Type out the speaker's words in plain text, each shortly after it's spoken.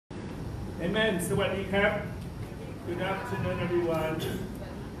Amen. สวัสดีครับ Good afternoon, everyone.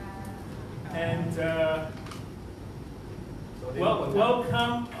 And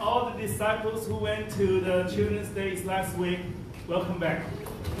welcome all the disciples who went to the Children's Days last week. Welcome back.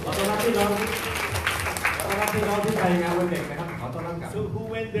 ขอต้อนรับพี่น้องที่ไปงานวันเด็กนะครับขอต้อนรับกลับ So who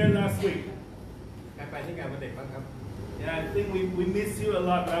went there last week? ใครไปที่งานวันเด็กบ้างครับ Yeah, I think we missed you a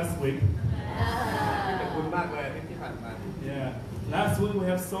lot last week. ขอบคุณมากเลยที่ผ่านมา Yeah. Last week we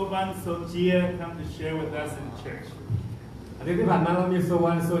have Soban Sojia come to share with us in church. อาทิตย์ที่ผ่านมาเรามีโซ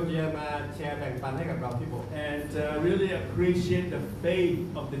วันโซเจียมาแชร์แบ่งปันให้กับเราที่โบสถ์ And really appreciate the faith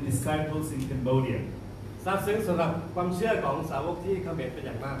of the disciples in Cambodia. ซาบซึ้งสำหรับความเชื่อของสาวกที่เขมรเป็นอ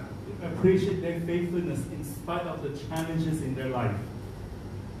ย่างมาก Appreciate their faithfulness in spite of the challenges in their life.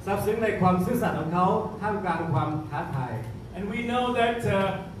 ซาบซึ้งในความซื่อสัตย์ของเขาท่ามกลางความท้าทาย And we know that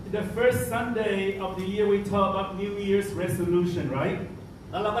the first Sunday of the year we talk about New Year's resolution, right?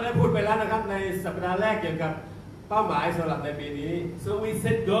 แล้วเราก็ได้พูดไปแล้วนะครับในสัปดาห์แรกเกี่ยวกับเป้าหมายสำหรับในปีนี้ So we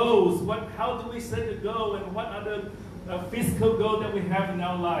set goals. How do we set the goal, and what are the physical goals that we have in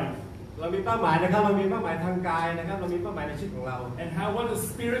our life? เรามีเป้าหมายนะครับเรามีเป้าหมายทางกายนะครับเรามีเป้าหมายในชีวิตของเรา And what the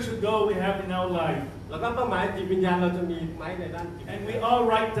spiritual goal we have in our life? แล้วก็เป้าหมายจิตวิญญาณเราจะมีไหมในด้านจิต And we all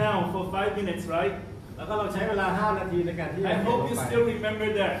write down for 5 minutes, right? แล้วก็เราใช้เวลา5 นาทีในการที่ I hope you still remember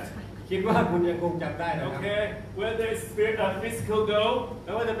that. คิดว่าคุณยังคงจำได้นะครับ Okay, whether it's physical goal ไ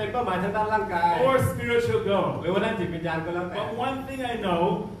ม่ว่าจะเป็นเป้าหมายทางด้านร่างกาย or spiritual goal. หรือว่าด้านจิตวิญญาณก็แล้วแต่ But one thing I know,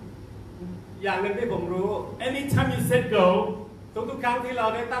 อย่างหนึ่งที่ผมรู้ anytime you set goal, ทุกๆครั้งที่เรา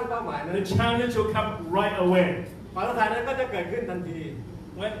ได้ตั้งเป้าหมายนั้น the challenge will come right away. ความท้าทายนั้นก็จะเกิดขึ้นทันที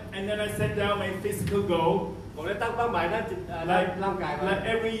And then I set down my physical goal. ผมได้ตั้งเป้าหมายด้านจิตร่างกาย Like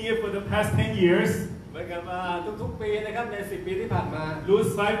every year for the past 10 years, เหมือนกับทุกๆปีนะครับใน10 ปีที่ผ่านมา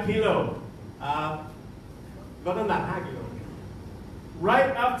lose 5 kilo. ลดน้ำหนัก5 กิโล Right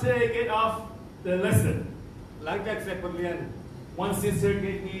after I get off the lesson, หลังจากเสร็จบทเรียน one sister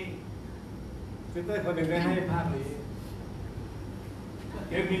gave me ซิสเตอร์คนหนึ่งได้ให้ภาพนี้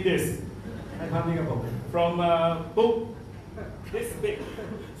this ให้ภาพนี้กับผม from a book this big.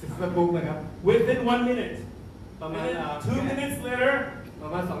 ซิสเตอร์บุ๊กนะครับ Within 1 minute, ประมาณ 2 minutes later, ปร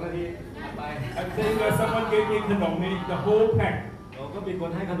ะมาณ2 นาทีไป I think someone gave me kanomi, the whole pack. ก็มีค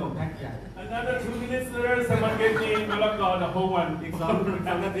นให้ขนมแพ็คใหญ่ Another 2 minutes later, someone gave me malaka, the whole one. อีก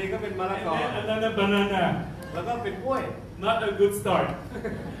2 นาทีก็เป็นมะละกอ And then another banana. แล้วก็เป็นกล้วย Not a good start.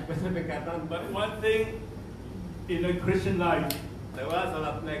 ไม่ใช่เป็นการต้น But one thing in a Christian life, แต่ว่าสำห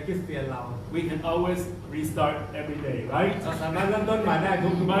รับในคริสเตียนเรา we can always restart every day, right? เราสามารถเริ่มต้นใหม่ได้ทุ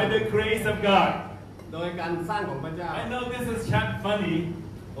กๆ By the grace of God. โดยการสร้างของพระเจ้า I know this is funny,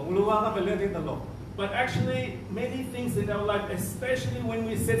 ผมรู้ว่าก็เป็นเรื่องที่ตลก but actually many things in our life, especially when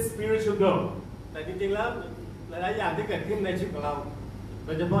we set spiritual goal, แต่จริงๆแล้วหลายๆอย่างที่เกิดขึ้นในชีวิตของเราโด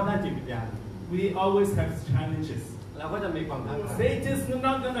ยเฉพาะด้านจิตวิญญาณ we always have challenges. เราก็จะมีความท้าทาย Satan's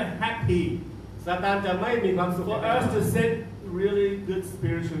not gonna happy ซาตานจะไม่มีความสุข for us to set really good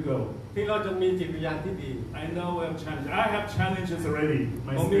spiritual goal. ที่เราจะมีจิตวิญญาณที่ดี I know we have challenges. I have challenges already.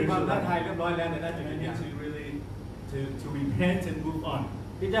 My ผมมีความ spiritual ท้า life. ทายเรียบร้อยแล้วในด้านจิต And I วิญ need ญาณ to really to repent and move on.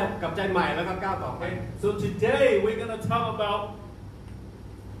 ที่จะกลับใจใหม่แล้วก็ก้าวต่อไป Okay. So today we're gonna talk about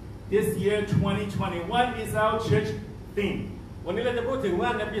this year 2020. What is our church theme? วันนี้เราจะพูดถึงว่า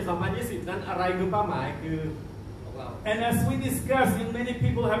ในปี 2020 นั้นอะไรคือเป้าหมายคือของเรา And as we discussed, many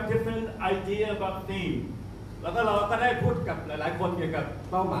people have different idea about theme. แล้วก็เราก็ได้พูดกับหลายๆคนเกี่ยวกับ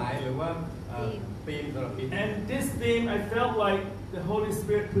เป้าหมายหรือว่าธีมสำหรับปี And this theme, I felt like the Holy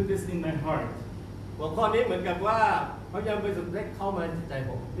Spirit put this in my heart. หัวข้อนี้เหมือนกับว่าพระยามไปสุดได้เข้ามาในจิตใจผ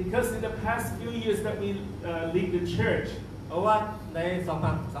ม Because in the past few years that we lead the church, เพราะว่าใน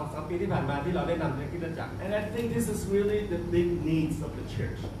2-3 ปีที่ผ่านมาที่เราได้นำในคริสตจักร and I think this is really the big needs of the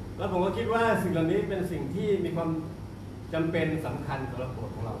church. แล้วผมก็คิดว่าสิ่งเหล่านี้เป็นสิ่งที่มีความจำเป็นสำคัญสำหรับโบส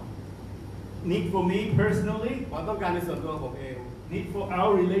ถ์ของเรา Need for me personally, ความต้องการในส่วนตัวผมเอง need for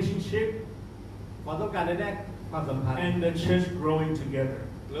our relationship, ความต้องการในแรกความสัมพันธ์ and the church growing together.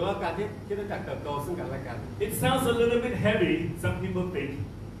 หรือว่าการที่คริสตจักรเติบโตซึ่งกันและกัน It sounds a little bit heavy, some people think,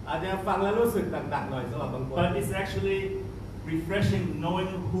 อาจจะฟังแล้วรู้สึกหนักๆหน่อยสำหรับบางคน but it's actually refreshing knowing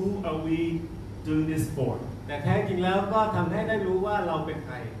who are we doing this for. แต่แท้จริงแล้วก็ทำให้ได้รู้ว่าเราเป็นใ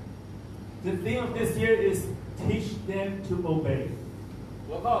คร The theme of this year is teach them to obey.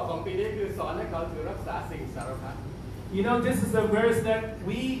 หัวข้อของปีนี้คือสอนให้เขาถือรักษาสิ่งสารพัด You know, this is a verse that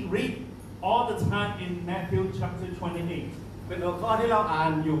we read all the time in Matthew chapter 28. เป็นหัวข้อที่เราอ่า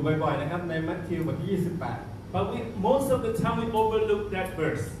นอยู่บ่อยๆนะครับในมัทธิวบทที่ But most of the time we overlook that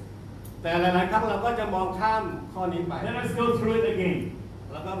verse. 28 แต่หลายๆครั้งเราก็จะมองข้ามข้อนี้ไป Let us go through it again.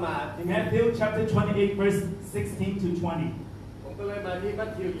 แล้วก็มาที่ Matthew chapter 28, verse 16 to 20. ผม ก็เลยมาที่มัท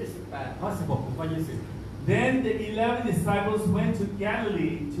ธิว 28 ข้อ 16 ถึงข้อ 20 Then the 11 disciples went to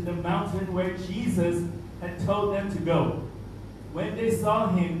Galilee to the mountain where Jesus had told them to go. When they saw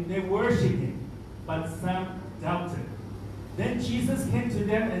him, they worshipped him, but some doubted. Then Jesus came to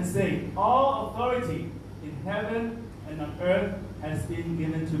them and said, All authority in heaven and on earth has been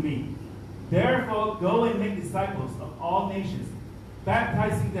given to me. Therefore, go and make disciples of all nations,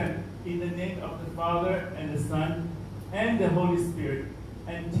 baptizing them in the name of the Father and the Son and the Holy Spirit,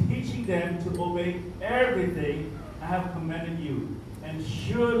 and teaching them to obey everything I have commanded you. And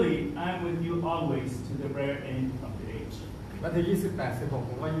surely I am with you always to the very end of the age. มัทธิว 28 16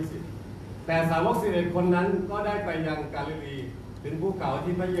 ถึงข้อ 20 แต่สาวก11 คนนั้นก็ได้ไปยังกาลิลีถึงภูเขา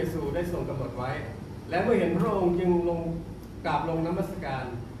ที่พระเยซูได้ทรงกำหนดไว้ และเมื่อเห็นพระองค์จึงลงกราบลงนมัสการ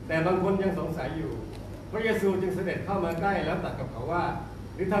แต่บางคนยังสงสัยอยู่ พระเยซูจึงเสด็จเข้ามาใกล้แล้วตรัสกับเขาว่า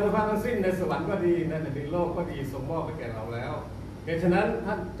ฤทธานุภาพทั้งสิ้นในสวรรค์ก็ดีในแผ่นดินโลกก็ดีทรงมอบให้แก่เราแล้วเหตุฉะนั้น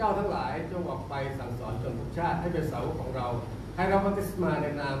ท่านเจ้าทั้งหลายจงออกไปสั่งสอนชนทุกชาติให้เป็นสาวกของเราให้รับบัพติศมา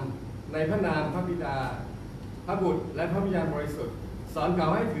ในพระนามพระบิดาพระบุตรและพระวิญญาณบริสุทธิ์สอนเขา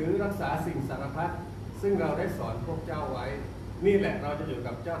ให้ถือรักษาสิ่งสารพัดซึ่งเราได้สอนพวกเจ้าไว้นี่แหละเราจะอยู่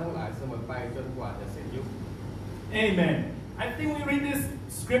กับเจ้าทั้งหลายเสมอไปจนกว่าจะสิ้นยุค Amen. I think we read this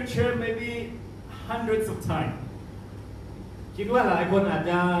scripture maybe hundreds of times. คิดว่าหลายคนอาจ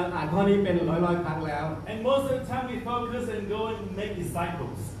จะอ่านข้อนี้เป็นร้อยๆครั้งแล้ว And most of the time we focus and go and make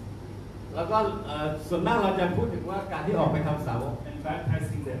disciples. แล้วก็ส่วนมากเราจะพูดถึงว่าการที่ออกไปทำสาวก And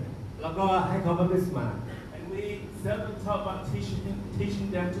baptizing them. แล้วก็ให้เขาบัพติศมา And we seldom talk about teaching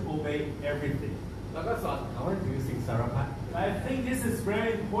them to obey everything. แล้วก็สอนเขาให้ถือสิ่งสารพัด I think this is very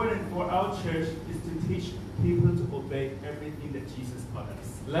important for our church is to teach people to obey everything that Jesus taught us.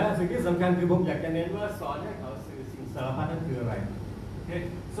 และสิ่งที่สำคัญคือผมอยากจะเน้นว่าสอนให้เขาสื่อสิ่งสารพัดนั่นคืออะไร Okay,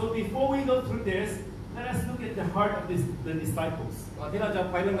 so before we go through this, let us look at the heart of the disciples. ก่อนที่เราจะ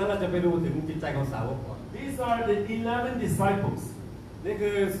ไปเรื่องนั้นเราจะไปดูถึงจิตใจของสาวกก่อน These are the 11 disciples. นี่คื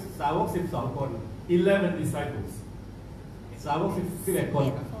อสาวก12 คน 11 disciples สาวก11 คน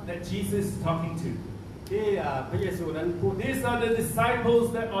that Jesus is talking to. ที่พระเยซูนั้นพูด These are the disciples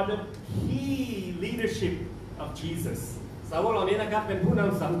that are the key leadership of Jesus. สาวกเหล่านี้นะครับเป็นผู้น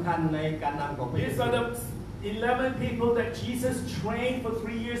ำสำคัญในการนำของพระเย These ซู are the 11 people that Jesus trained for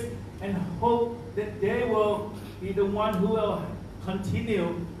 3 years and hope that they will be the one who will continue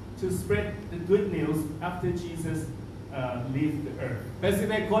to spread the good news after Jesus leaves the earth. เป็น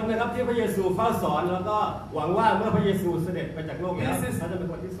11 คนนะครับที่พระเยซูเฝ้าสอนแล้วก็หวังว่าเมื่อพระเยซูเสด็จไปจากโลกแล้วเขาจะเป็น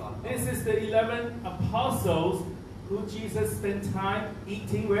คนที่สอน This is the 11 apostles who Jesus spent time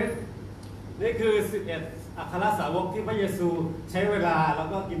eating with. นี่คือ11 อัครสาวกที่พระเยซูใช้เวลาแล้ว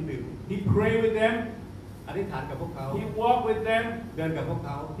ก็กินดื่ม He prayed with them. อธิษฐานกับพวกเขา He walked with them. เดินกับพวกเข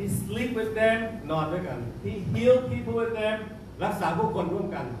า He sleep with them. นอนด้วยกัน He healed people with them. รักษาผู้คนร่วม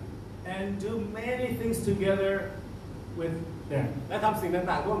กัน And do many things together with them. และทำสิ่ง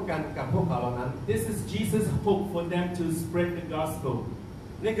ต่างๆร่วมกันกับพวกเขาเหล่านั้น This is Jesus' hope for them to spread the gospel.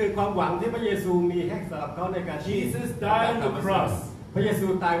 นี่คือความหวังที่พระเยซูมีให้สำหรับเขาในการที่ Jesus died on the cross, พระเยซู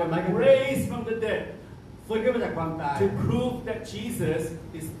ตายบนไม้กางเขน raised from the dead, ฟื้นขึ้นมาจากความตาย to prove that Jesus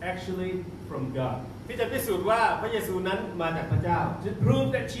is actually from God. ที่จะพิสูจน์ว่าพระเยซูนั้นมาจากพระเจ้า To prove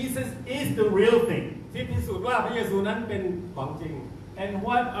that Jesus is the real thing. ที่พิสูจน์ว่าพระเยซูนั้นเป็นของจริง And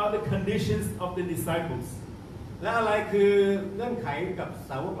what are the conditions of the disciples? และอะไรคือเงื่อนไขกับ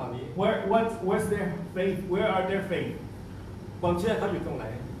สาวกเหล่านี้ What's their faith? Where are their faith? ความเชื่อเขาอยู่ตรงไหน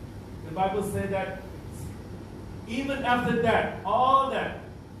The Bible says that even after that, all that,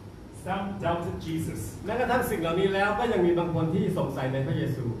 some doubted Jesus. แม้กระทั่งสิ่งเหล่านี้แล้วก็ยังมีบางคนที่สงสัยในพระเย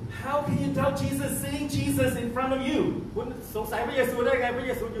ซู How can you doubt Jesus, seeing Jesus in front of you? คุณสงสัยพระเยซูได้ไงพระเ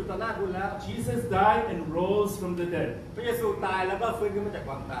ยซูอยู่ต่อหน้าคุณแล้ว Jesus died and rose from the dead. พระเยซูตายแล้วก็ฟื้นขึ้นมาจากค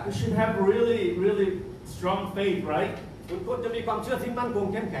วามตาย You should have really, really strong faith, right? คุณควรจะมีความเชื่อที่มั่นคง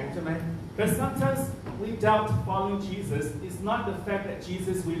เข้มแข็งใช่ไหม But sometimes we doubt following Jesus. It's not the fact that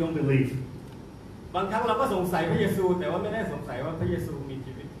Jesus we don't believe. บางครั้งเราก็สงสัยพระเยซูแต่ว่าไม่ได้สงสัยว่าพระเยซูมี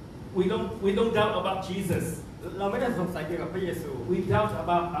ชีวิต We don't doubt about Jesus. เราไม่ได้สงสัยเกี่ยวกับพระเยซู We doubt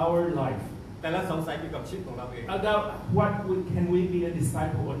about our life. แต่เราสงสัยเกี่ยวกับชีวิตของเราเอง About can we be a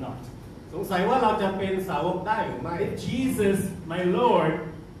disciple or not? สงสัยว่าเราจะเป็นสาวกได้หรือไม่ If Jesus, my Lord,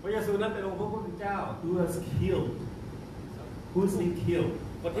 พระเยซูนั้นเป็นองค์พระผู้เป็นเจ้า who's been killed.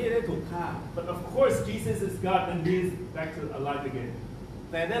 คนที่ได้ถูกฆ่า But of course, Jesus is God and He is back to alive again.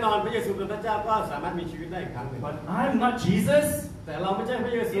 แต่แน่นอนพระเยซูเป็นพระเจ้าก็สามารถมีชีวิตได้อีกครั้งหนึ่ง But I'm not Jesus. แต่เราไม่ใช่พร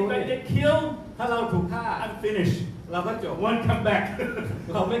ะเยซู If I get killed, ถ้าเราถูกฆ่า I'm finished. เราก็จบ Won't come back.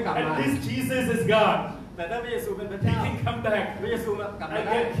 เราไม่กลับมา At least Jesus is God. แต่ถ้าพระเยซูเป็นพระ He เจ้า can come back. พระเยซูกลับมา I ไ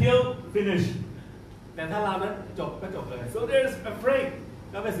ด้ get killed, finished. แต่ถ้าเรานั้นจบก็จบเลย So they're afraid.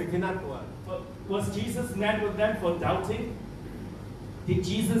 ก็เป็นสิ่งที่น่ากลัว Was Jesus mad with them for doubting? Did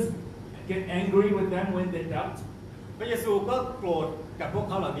Jesus get angry with them when they doubt? พระเยซูก็โกรธกับพวกเ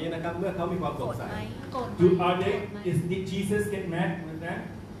ขาเหล่านี้นะครับเมื่อเขามีความสงสัย Did Jesus get mad with them?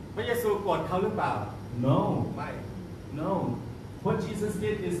 พระเยซูโกรธเขาหรือเปล่า No. ไม่ No. What Jesus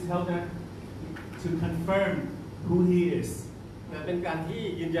did is tell them to confirm who He is เป็นการที่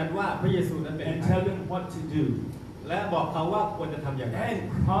ยืนยันว่าพระเยซูนั้นเป็น and ใคร tell them what to do และบอกเขาว่าควรจะทำอย่างไร and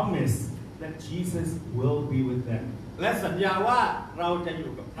promise that Jesus will be with them. และสัญญาว่าเราจะอ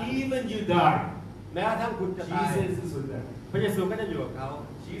ยู่กับท่าน Even you die, แม้กระทั่งคุณจะตาย Jesus is with them. พระเยซูก็จะอยู่กับเขา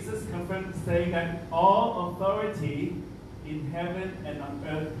Jesus confirmed saying that all authority in heaven and on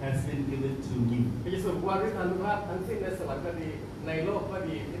earth has been given to me. พระเยซูบอกว่าฤทธานุภาพทั้งสิ้นในสวรรค์ก็ดีในโลกก็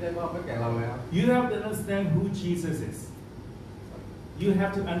ดีที่ได้มอบให้แก่เราแล้ว You have to understand who Jesus is. You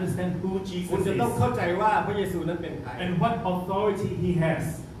have to understand who คุณ Jesus จะต้อง is เข้าใจว่าพระเยซูนั้นเป็นใคร and what authority He has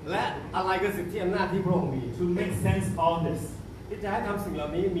และอะไรคือสิทธิอำนาจที่พระองค์มี to make sense all this. ที่จะให้ทำสิ่งเหล่า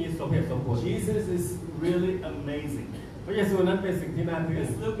นี้มีสมเหตุสมผล Jesus is really amazing. พระเยซูนั้นเป็นสิ่งที่น่าทึ่ง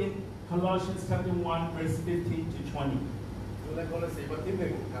Let's look in Colossians chapter 1 verse 15 to 20. ดูในโคโลสีบทที่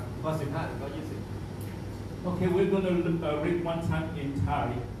1ครับข้อ15ถึงข้อ20 Okay, we're going to read one time in Thai,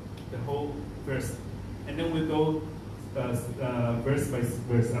 the whole verse, and then we'll go verse by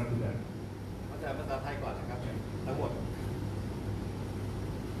verse after that. เข้าใจภาษาไทยก่อนนะครับทั้งหมด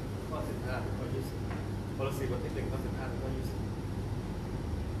ข้อ15ถึงข้อ20โคโลสีบทที่1ข้อ15ถึงข้อ20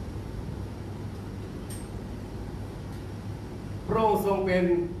พระองค์ทรงเป็น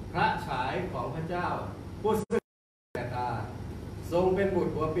พระฉายของพระเจ้าผู้ซึ่งแต่ตาทรงเป็นบุต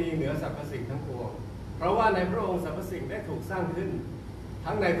รหัวปีเหนือสรรพสิ่งทั้งปวงเพราะว่าในพระองค์สรรพสิ่งได้ถูกสร้างขึ้น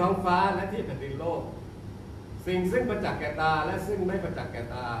ทั้งในท้องฟ้าและที่แผ่นดินโลกสิ่งซึ่งประจักษ์แก่ตาและซึ่งไม่ประจักษ์แก่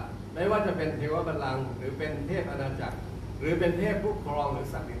ตาไม่ว่าจะเป็นเทวบัลลังก์หรือเป็นเทพอาณาจักรหรือเป็นเทพผู้ครองหรือ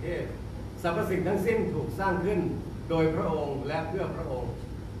สัตว์เทพสรรพสิ่งทั้งสิ้นถูกสร้างขึ้นโดยพระองค์และเพื่อพระองค์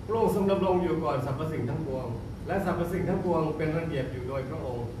พระองค์ทรงดำรงอยู่ก่อนสรรพสิ่งทั้งปวงและสรรพสิ่งทั้งปวงเป็นระเบียบอยู่โดยพระอ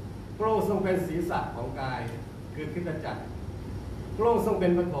งค์พระองค์ทรงเป็นศีรษะของกายคือคริสตจักรพระองค์ทรงเป็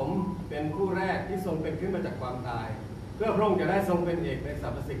นปฐมเป็นผู้แรกที่ทรงเป็นขึ้นมาจากความตายเพื่อพระองค์จะได้ทรงเป็นเอกในสร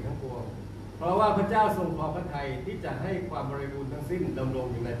รพสิ่งทั้งปวงเพราะว่าพระเจ้าทรงพอพระทัยที่จะให้ความบริบูรณ์ทั้งสิ้นดำรง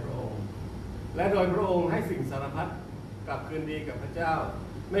อยู่ในพระองค์และโดยพระองค์ให้สิ่งสารพัดกลับคืนดีกับพระเจ้า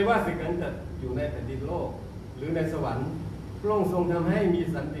ไม่ว่าสิ่งนั้นจะอยู่ในแผ่นดินโลกหรือในสวรรค์พระองค์ทรงทำให้มี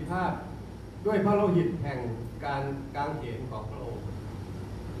สันติภาพด้วยพระโลหิตแห่งการกางเขนของพระองค์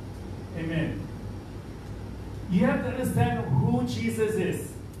Amen. You have to understand who Jesus is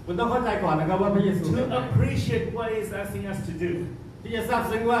คุณต้องเข้าใจก่อนนะครับว่าพระเยซู to appreciate what He's asking us to do. ที่จะทราบ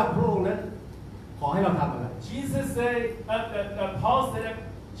ซึ้งว่าพระองค์นั้นขอให้เราทำอะไร Jesus said, Paul said that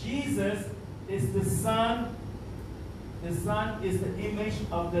Jesus is the Son. The Son is the image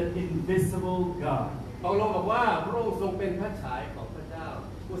of the invisible God. เปาโลบอกว่าพระองค์ทรงเป็นพระฉายของพระเจ้า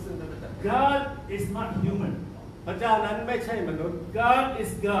ผู้ซึ่งเป็นพระเจ้า God is not human. พระเจ้านั้นไม่ใช่มนุษย์ God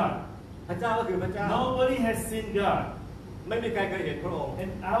is God. พระเจ้าก็คือพระเจ้า Nobody has seen God. ไม่มีใครเคยเห็นพระองค์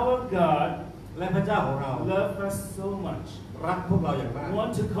And our God และพระเจ้าของเรา loves us so much. รักพวกเราอย่างมาก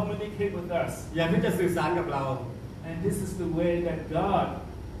Want to communicate with us. อยากที่จะสื่อสารกับเรา And this is the way that God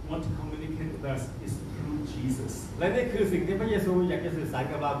wants to communicate with us is through Jesus. และนี่คือสิ่งที่พระเยซูอยากจะสื่อสาร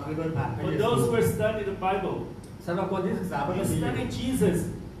กับเราคือโดยผ่านพระ For เยซู those who are studying the Bible, สำหรับคนที่ศึกษาพระคั you มภีร์ study Jesus.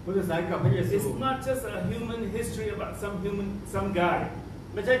 ผู้ศึกษากับพระเยซู It's not just a human history about some guy.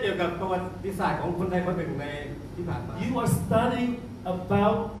 ไม่ใช่เกี่ยวกับประวัติศาสตร์ของคนใดคนหนึ่งในที่ผ่านมา You are studying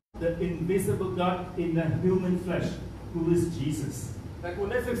about the invisible God in the human flesh, who is Jesus. แต่คุณ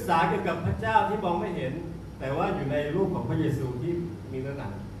ได้ศึกษาเกี่ยวกับพระเจ้าที่มองไม่เห็นแต่ว่าอยู่ในรูปของพระเยซูที่มีเนื้อหนั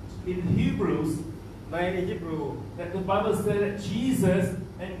ง In Hebrews, ในฮิบรู that the Bible says that Jesus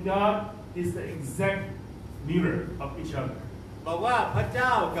and God is the exact mirror of each other. บอกว่าพระเจ้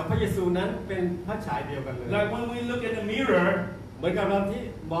ากับพระเยซูนั้นเป็นพระฉายเดียวกันเลย Like when we look in the mirror, เหมือนกับเราที่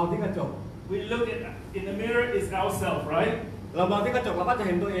มองที่กระจก we look at in the mirror is ourselves, right? เรามองที่กระจกเราก็จะเ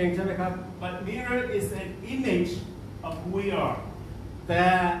ห็นตัวเองใช่ไหมครับ But mirror is an image of who we are. แต่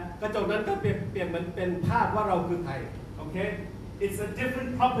กระจกนั้นก็เปลี่ยนเหมือนเป็นภาพว่าเราคือใคร Okay? It's a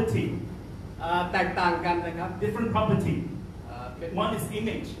different property. แตกต่างกันนะครับ Different property. เป็น One is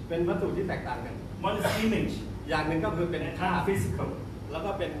image. เป็นวัตถุที่แตกต่างกัน One is image อย่างหนึ่งก็คือเป็น and ภาพ physical. แล้วก็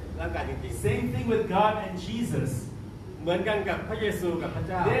เป็นร่างกายจริง Same thing with God and Jesus. ๆเหมือนกันกับพระเยซูกับพระเ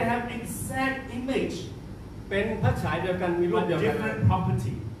จ้า They have exact image, เป็นพระฉายเดียวกันมีรูป but เดียวกัน different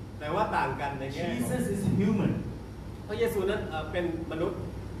property. แต่ว่าต่างกันในแง่ของ Jesus is human. พระเยซูนั้นเป็นมนุษย์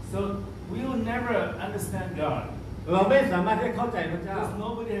So we will never understand God เราไม่สามารถที่จะเข้าใจพระเจ้า because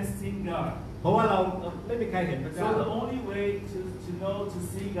nobody has seen God. เพราะว่าเราไม่มีใครเห็นพระเจ้า So the only way to know to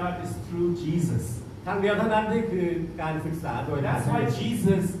see God is through Jesus. ทางเดียวเท่านั้นที่คือการศึกษาโดย That's why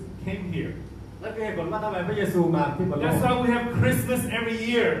Jesus came here. นั่นคือเหตุผลว่าทำไมพระเยซูมาที่บนโลก That's why we have Christmas every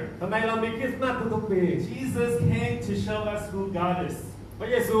year. ทำไมเรามีคริสต์มาสทุกๆปี Jesus came to show us who God is. พระ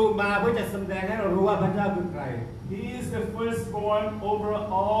เยซูมาเพื่อจะแสดงให้เรารู้ว่าพระเจ้าคือใคร He is the firstborn over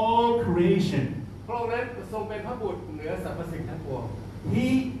all creation. พระองค์นั้นทรงเป็นพระบุตรเหนือสรรพสิ่งทั้งปวง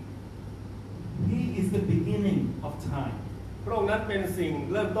He is the beginning of time. พระองค์นั้นเป็นสิ่ง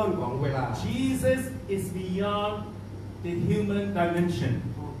เริ่มต้นของเวลา Jesus is beyond the human dimension.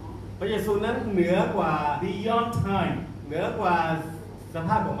 พระเยซูนั้นเหนือกว่า Beyond time. เหนือกว่าสภ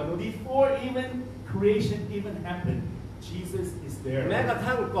าพของมนุษย์ Before even creation even happened, Jesus is แม้ there. กระ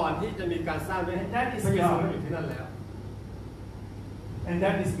ทั่งก่อนที่จะมีการสร้างด้วย That is พระเยซู God. อยู่ที่นั่นแล้ว And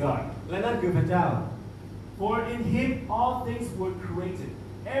that is God. และนั่นคือพระเจ้า For in Him all things were created.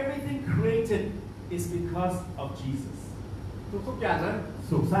 Everything created is because of Jesus. ทุกอย่างนั้น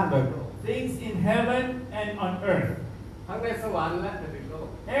ถูกสร้างโดยพระองค์ Things in heaven and on earth. ทั้งในสวรรค์และแผ่นดินโลก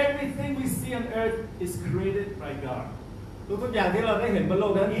Everything we see on earth is created by God. ทุกอย่างที่เราได้เห็นบนโล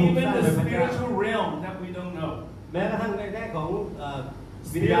กนั้นถูก Even สร้าง the โดยพระเจ้า spiritual realm that we don't know. แม้กระทั่งในแง่ของ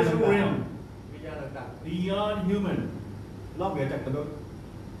วิญญาณ Spiritual ต่าง realm. ๆวิญญาณต่าง Beyond human. ๆนอกเหนือจากมนุษย์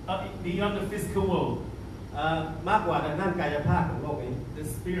Beyond the physical world. มากกว่าทางด้านกายภาพของโลกนี้ The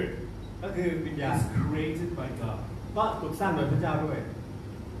spirit ก็คือวิญญาณ is created by God. ก็ถูกสร้างโดยพระเจ้าด้วย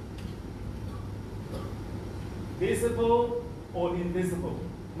Visible or invisible.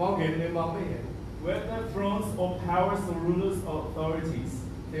 มองเห็นหรือมองไม่เห็น Whether thrones or powers or rulers or authorities.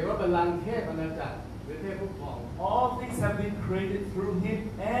 เทวบัลลังก์เทพอาณาจักรหรือเทพผู้ครอง All things have been created through Him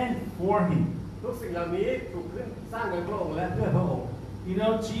and for Him. ทุกสิ่งเหล่านี้ถูกขึ้นสร้างโดยพระองค์และเพื่อพระองค์ You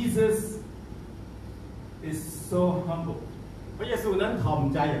know, Jesus is so humble. พระเยซูนั้นถ่อม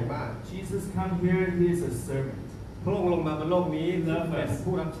ใจอย่างมาก Jesus come here, He is a servant. พระองค์ลงมาบนโลกนี้เพื่อเป็น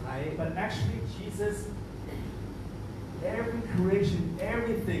ผู้รับใช้ But actually, Jesus, every creation,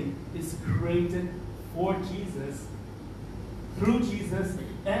 everything is created for Jesus, through Jesus,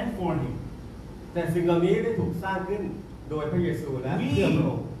 and for Him. แต่สิ่งเหล่านี้ได้ถูกสร้างขึ้นโดยพระเยซูและเพื่อพระ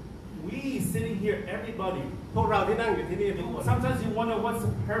องค์ We sitting here, everybody. พวกเราที่นั่งอยู่ที่นี่ทุกคน Sometimes you wonder what's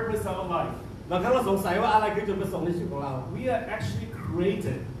the purpose of our life. บางครั้งเราสงสัยว่าอะไรคือจุดประสงค์ในชีวิตของเรา We are actually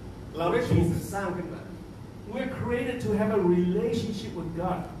created. เราได้ถูกสร้างขึ้นมา We're created to have a relationship with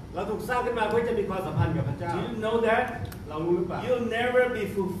God. เราถูกสร้างขึ้นมาเพื่อจะมีความสัมพันธ์กับพระเจ้า Do you know that? เรารู้หรือเปล่า You'll never be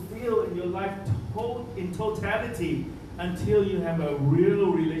fulfilled in your life in totality until you have a real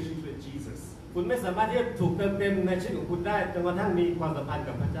relationship with Jesus. คุณไม่สามารถที่จะถูกเติมเต็มในชีวิตของคุณได้จนกระทั่งมีความสัมพันธ์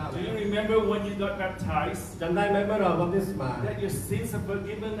กับพระเจ้า Do you remember when you got baptized? จำได้ไหมเมื่อเราบัพติศมา That your sins are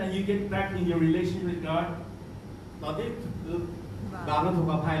forgiven and you get back in your relationship with God? ตอนที่บาปเราถูก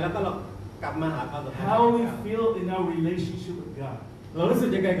อภัยแล้วก็เรากลับมาหาความสัมพันธ์กับพ How ระ we เจ้า feel in our relationship with God. เรารู้สึก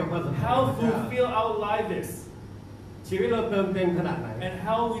ยังไงกับความสัมพันธ์ How กับพระเจ้า fulfilled our life is. ชีวิตเราเติมเต็มขนาดไหน And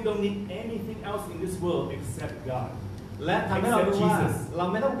how we don't need anything else in this world except God. และทำให้เรารู้ว่าเรา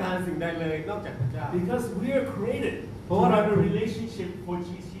ไม่ต้องการสิ่งใดเลยนอกจากพระเจ้า Because we are created to have a relationship with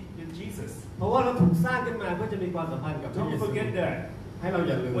Jesus. เพราะว่าเราถูกสร้างขึ้นมาเพื่อจะมีความสัมพันธ์กับพระเย Don't ซู forget that. ให้เราอ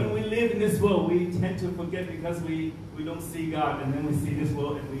ย่าลืม When we live in this world, we tend to forget because we don't see God, and then we see this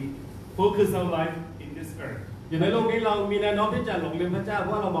world and we focus our life in this earth. อยู่ในโลกนี้เรามีแนวโน้มที่จะหลงลืมพระเจ้าเพร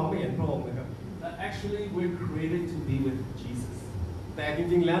าะว่าเรามองไม่เห็นพระองค์นะครับ But actually, we're created to be with Jesus. แต่จ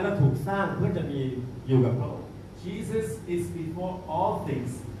ริงๆแล้วเราถูกสร้างเพื่อจะมีอยู่กับพระองค์ Jesus is before all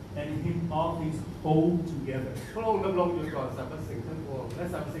things, and in Him all things hold together. พระองค์ดำรงอยู่ก่อนสรรพสิ่งทั้งปวงและ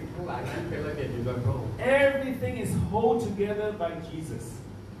สรรพสิ่งทั้งหลายนั้นเป็นระเบียบอยู่โดยพระองค์ Everything is hold together by Jesus.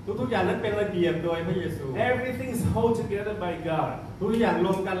 ทุกๆอย่างนั้นเป็นระเบียบโดยพระเยซู Everything is hold together by God. ทุกอย่างร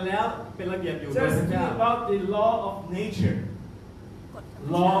วมกันแล้วเป็นระเบียบอยู่โดย Just พระ think เจ้า about the law of nature.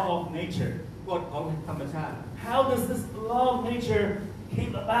 Law of nature. กฎของธรรมชาติ How does this law of nature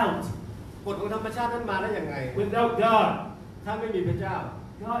came about? กฎของธรรมชาตินั้นมาได้อย่างไร Without God, ถ้าไม่มีพระเจ้า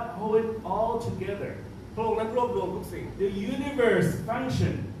God hold it all together. พระองค์นั้นรวบรวมทุกสิ่ง The universe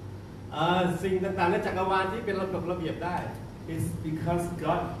function สิ่งต่างๆในจักรวาลที่เป็นระเบียบได้ is because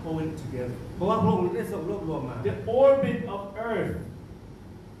God hold it together. เพราะว่าพระองค์ได้ทรงรวบรวมมา The orbit of Earth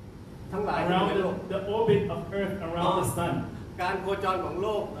ทั้งหลาย around the orbit of Earth around the sun การโคจรของโล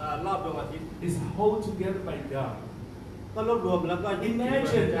กรอบดวงอาทิตย์ is hold together by God. ก็รวบรวมแล้วก็ยึดถือพระ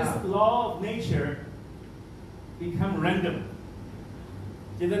Imagine เจ้า this law of nature become random.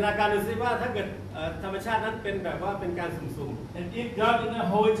 จินตนาการดูสิว่าถ้าเกิดธรรมชาตินั้นเป็นแบบว่าเป็นการสุ่ม And if God did not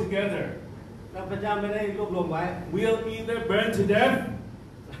hold it together, ๆแล้วพระเจ้าไม่ได้รวบรวมไว้ we'll either burn to death,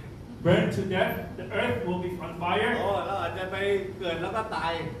 the earth will be on fire, เราอาจจะไปเกิดแล้วก็ตา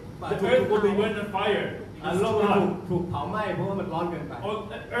ย The earth will be burned on fire โล because ก it's จะ hot. ถูกเผาไหม้เพราะว่ามันร้อนเกินไป Or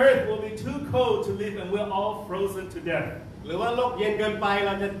the earth will be too cold to live and we're all frozen to death. หรือว่าโลกเย็นเกินไปเร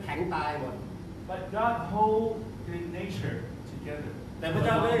าจะแข็งตายหมด But God holds the nature together. แต่พระเ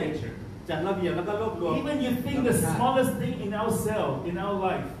จ้าได้ nature. จัดระเบียบแล้วก็รวบรวม Even you think the smallest thing in our cell, in our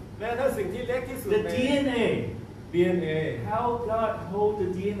life, แม้ถ้าสิ่งที่เล็กที่สุด the ใน DNA, how God hold the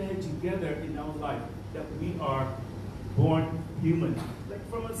DNA together in our life, that we are born human. Like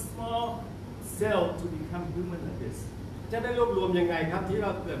from a small cell to become human like this. จะได้รวบรวมยังไงครับที่เรา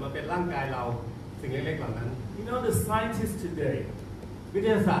เกิดมาเป็นร่างกายเราสิ่งเล็กๆเหล่านั้น You know, the scientists today วิท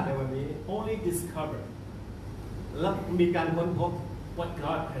ยาศาสตร์ในวันนี้ only discover และมีการค้นพบ what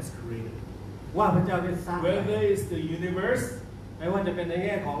God has created. ว่าพระเจ้าได้สร้าง Whether it's the universe ไม่ว่าจะเป็นในแ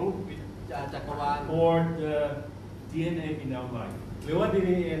ง่ของจักรวาล or the DNA in our life. หรือว่า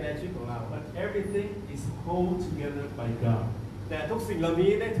DNA ในชีวิตของเรา But everything is held together by God. แต่ทุกสิ่งเหล่านี้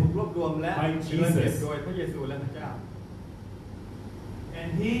ได้ถูกรวบรวมและ By เชื่อม Jesus โดยพระเยซูและพระเจ้า And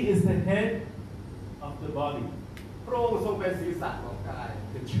He is the head of the body, พระองค์ทรงเป็นศีรษะของกาย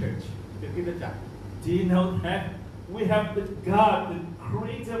the church. เป็นคริสตจักร Do you know that? We have the God, the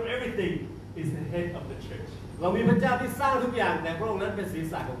creator of everything, is the head of the church. เรามีพระเจ้าที่สร้างทุกอย่างแต่พระองค์นั้นเป็นศีร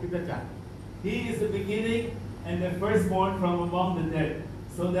ษะของคริสตจักร He is the beginning and the firstborn from among the dead,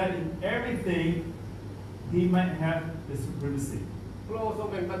 so that in everything He might have the supremacy. พระองค์ทรง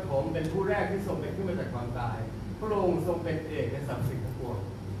เป็นปฐมเป็นผู้แรกที่ทรงเป็นขึ้นมาจากความตายพระองค์ทรงเป็นเอกในสรรพสิ่งทั้งปวง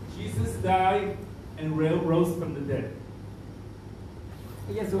Jesus died and rose from the dead พ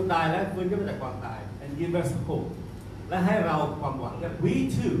ระเยซูตายและฟื้นขึ้นมาจากความตาย and give us hope และให้เราความหวัง that we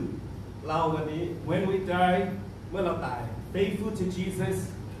too, เราวันนี้ when we die, เมื่อเราตาย faithful to Jesus,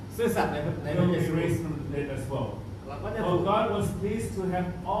 ซื่อสัตย์ในพ will ระเย be ซู raised from the dead as well. เราก็จะ For God was pleased to have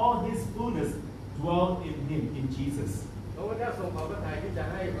all His fullness dwell in Him, in Jesus. พระเจ้าทรงขอพระทัยที่จะ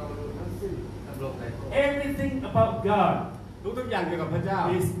ให้เราดูทั้งสิ้นดำรงในพระองค์ Everything about God ทุกอย่างเกี่ยวกับพระเจ้า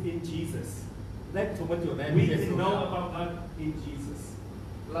is in Jesus. ได้ถูกบรรจุในพ We ระเยซู can know about God in Jesus.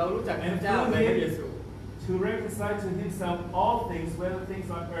 เรารู้จักพระเจ้าในพระเยซู To reconcile to Himself all things, whether things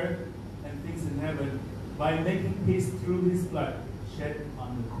on earth and things in heaven, by making peace through His blood shed on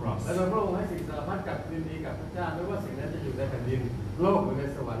the cross. และโดยพระองค์ให้สิ่งสารพัดกับคืนดีกับพระเจ้าไม่ว่าสิ่งนั้นจะอยู่ในแผ่นดินโลกหรือใน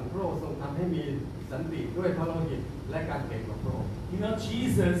สวรรค์พระองค์ทรงทำให้มีสันติด้วยพระโลหิตและการเก่งของพระองค์ You know,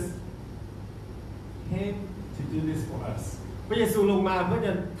 Jesus came to do this for us. พระเยซูลงมาเพื่อจ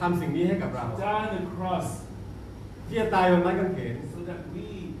ะทำสิ่งนี้ให้กับเรา Die on the cross ที่จะตายบนไม้กางเขน so that we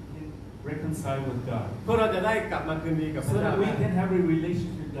can reconcile with God. เพื่อเราจะได้กลับมาคืนดีกับพ So ระเจ้า that we can have a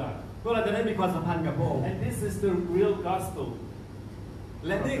relationship with God. เพื่อเราจะได้มีความสัมพันธ์กับพระองค์ And this is the real gospel. แ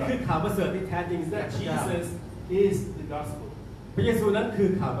ละนี่คือข่าวประเสริฐที่แท้จริง Is จาก that พระเจ้า Jesus is the gospel. พระเยซูนั้นคือ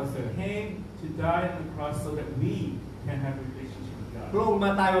ข่าวประเสริฐ Came to die on the cross so that we can have a relationship with พระ God. องค์ม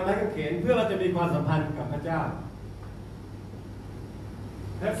าตายบนไม้กางเขนเพื่อเราจะมีความสัมพันธ์กับพระเจ้า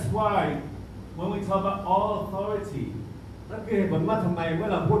That's why when we talk about all authority, นั่นคือเหตุผลว่าทำไมเมื่อ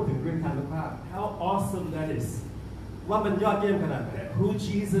เราพูดถึงฤทธานุภาพ how awesome that is. ว่ามันยอดเยี่ยมขนาดไหน That who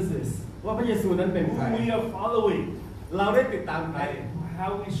Jesus is. ว่าพระเยซูนั้นเป็น Who ใคร we are following. เราได้ติดตามใคร And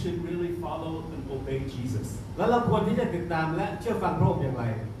how we should really follow and obey Jesus. แล้วเราควรที่จะติดตามและเชื่อฟังพระองค์อย่างไร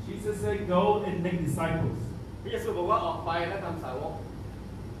Jesus said, go and make disciples. พระเยซูบอกว่าออกไปและทำสาวก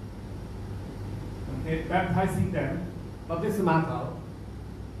Okay, baptizing them. บัพติศมาเขา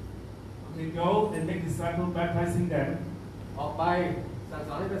Okay, go and make disciples, baptizing them, ออกไปสั่งส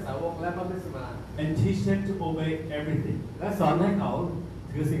อนให้เป็นสาวกและบัพติศมา and teach them to obey everything. และสอนให้เขา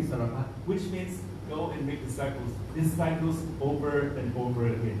ถือสิ่งสารพัด Which means go and make disciples over and over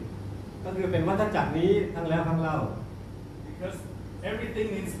again. ก็คือเป็นวัฏจักรนี้ทั้งแล้วทั้งเล่า Because everything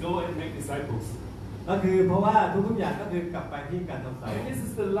means go and make disciples. ก็คือเพราะว่าทุกๆอย่างก็คือกลับไปที่การทำสาว And ก this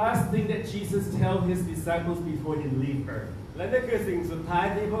is the last thing that Jesus tells His disciples before He leaves earth. และนี่คือสิ่งสุดท้าย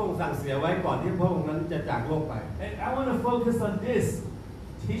ที่พระองค์สั่งเสียไว้ก่อนที่พระองค์นั้นจะจากโลกไป And I want to focus on this.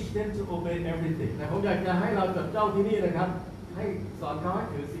 Teach them to obey everything. แต่ผมอยากจะให้เราจดจ้องที่นี่นะครับ ให้สอนเขาให้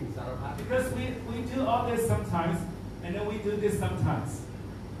ถือสิ่งสารพัด Because we do all this sometimes, and then we do this sometimes.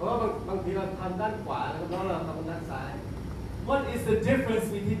 เพราะว่าบางทีเราทำด้านขวาแล้วเราทำด้านซ้าย What is the difference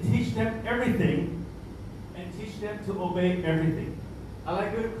between teach them everything and teach them to obey everything? อะไร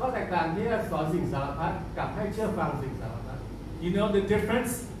คือข้อแตกต่างที่จะสอนสิ่งสารพัดกับให้เชื่อฟังสิ่งสารพัด You know the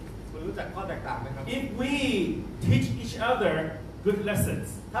difference? คุณรู้จักข้อแตกต่างไหมครับ If we teach each other good lessons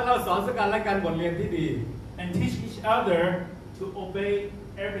ถ้าเราสอนซึ่งกันและกันบทเรียนที่ดี and teach each other to obey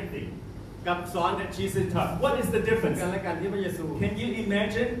everything กับสอน that Jesus taught, what is the ซึ่ง difference? กันและกันที่พระเยซู Can you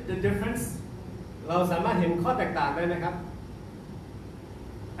imagine the difference? เราสามารถเห็นข้อแตกต่างได้ไหมครับ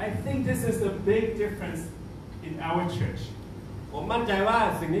I think this is a big difference in our church. ผมมั่นใจว่า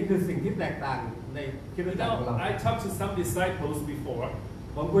สิ่งนี้คือสิ่งที่แตกต่างในคริสต You จักรของ know, เรา I talked to some disciples before,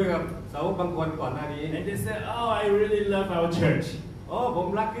 ผมคุยกับสาวกบางคนก่อนหน้านี้ and they said, "Oh, I really love our church. โอ้ผม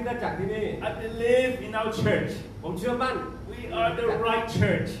รักคริสตจักรที่นี่ I believe in our church. ผมเชื่อมั่น We are the right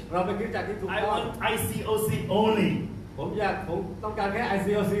church. เราเป็นคริสตจักรที่ถูก I ต้อง want ICOC only. ผมต้องการแค่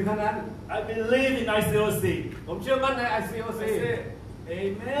ICOC เท่านั้น I believe in ICOC." ผมเชื่อมั่นใน I ICOC said,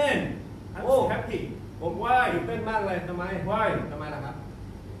 "Amen. I'm Oh. happy." ผม Why? ตื่นเต้นมากเลยทำไม Why? ทำไมล่ะครับ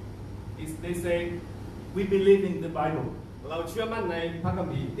They say, "We believe in the Bible. เราเชื่อมั่นในพระคัม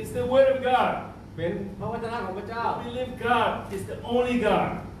ภีร์ It's the Word of God. เป็นพระวจนะของพระเจ้า We believe God is the only God.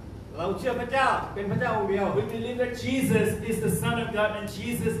 เราเชื่อพระเจ้าเป็นพระเจ้าองค์เดียว We believe that Jesus is the Son of God and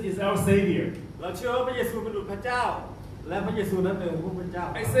Jesus is our Savior." เราเชื่อว่าพระเยซูเป็นบุตรพระเจ้า และพระเยซูนั้นเป็นผู้เป็นเจ้า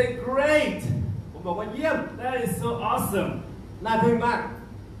I say, "Great. ผมบอกว่าเยี่ยม That is so awesome. น่าทึ่งมาก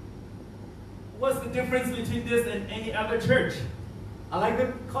What's the difference between this and any other church?" อะไรคือ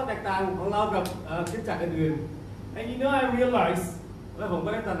ข้อแตกต่างของเรากับคริสตจักรอื่น And you know, I realize ๆและผมก็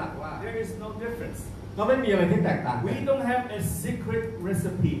ได้ตระหนักว่า there is no difference. ก็ไม่มีอะไรที่แตกต่างกัน We don't have a secret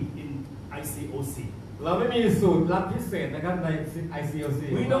recipe in ICOC. เราไม่มีสูตรลับพิเศษนะครับใน ICOC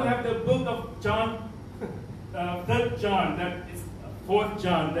We don't have the book of John, 3rd John, that is 4th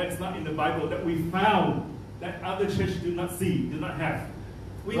John, that's not in the Bible, that we found that other churches do not see, do not have.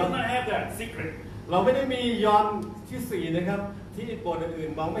 We do not have that secret. เราไม่ได้มียอห์นที่ 4นะครับที่โบสถ์อื่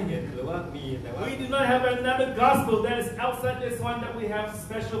นๆมองไม่เห็นหรือว่ามีแต่ว่า We do not have another gospel that is outside this one that we have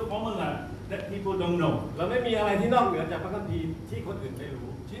special formula that people don't know. เราไม่มีอะไรที่นอกเหนือจากพระคัมภีร์ที่คนอื่นไม่รู้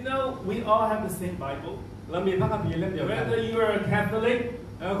Do you know we all have the same Bible? เรามีพระคัมภีร์เล่มเดียวกัน Whether you are a Catholic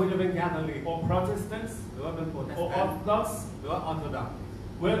คุณจะเป็นคาทอลิก or Protestants หรือว่าเป็นโปรเตส or แตนต์ Orthodox, หรือว่าออร์โธดอกซ์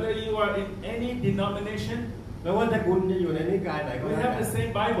whether you are in any denomination, ไม่ว่าจะคุณจะอยู่ในนิกายไหนก็ we แล้ว have แต่ the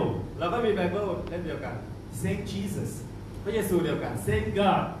same Bible, เราก็มีไบเบิลเล่มเดียวกัน same Jesus, พระเยซูเดียวกัน same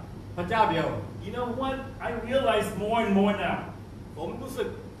God. พระเจ้าเดียว You know what? I realize more and more now. ผมรู้สึก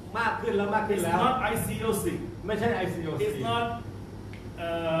มากขึ้นแล้วมากขึ้น It's แล้ว not ICOC. ไม่ใช่ ICOC It's not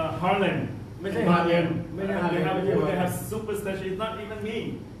Harlem. ไม่ใช่ฮาเลมไม่ใช่ฮาเล They ม have, ไม่ใช่ they have super station. It's not even me.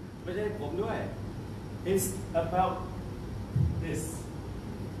 ไม่ใช่ผมด้วย It's about this.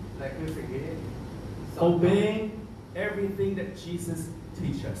 แต่คือสิ่งนี้ Obeying everything that Jesus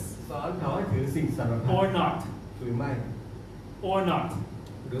teaches us. สอนเขาให้ถือสิ่งสารพัด Or not. หรือไม่ Or not.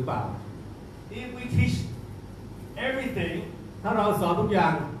 หรือเปล่า If we teach everything, ถ้าเราสอนทุกอย่า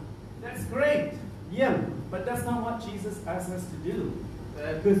ง that's great. เยี่ยม But that's not what Jesus asked us to do. แต่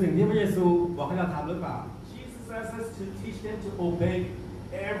คือสิ่งที่พระเยซูบอกให้เราทำหรือเปล่า Jesus asked us to teach them to obey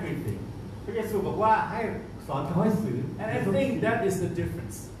everything. พระเยซูบอกว่าให้สอนเขาให้สื่อ And I think that is the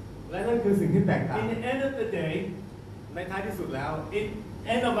difference. และนั่นคือสิ่งที่แตกต่าง In the end of the day, ในท้ายที่สุดแล้ว in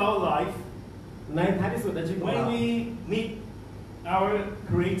end of our life, ในท้ายที่สุดในชีวิตของเรา when we meet our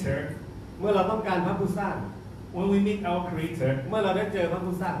Creator, เมื่อเราต้องการพระผู้สร้าง when we meet our Creator, เมื่อเราได้เจอพระ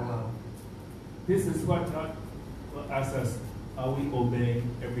ผู้สร้างของเรา this is what God will ask us: Are we obeying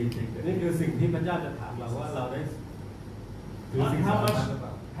everything? นี่คือสิ่งที่พระเจ้าจะถามเราว่าเราได้ถือสิ่งสารพัดหรือเปล่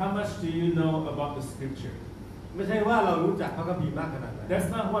า How much do you know about the Scripture? ไม่ใช่ว่าเรารู้จักพระคัมภีร์มากขนาดไหน That's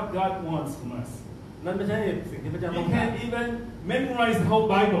not what God wants from us. นั่นไม่ใช่สิ่งที่พระเจ้าต้ We องการ can't even memorize the whole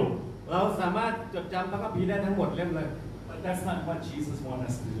Bible, เราสามารถจดจำพระคัมภีร์ได้ทั้งหมดเล่มเลย but that's not what Jesus wants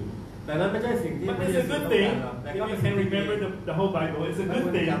us to do. แต่นั้นไม่ใช่สิ่งที่ But พระ it's เย a ซู good ต้อง thing การเราแต่ if ก็ you เป็นสิ่ง can ที่ดี remember the whole Bible. It's a ถ้า good คุ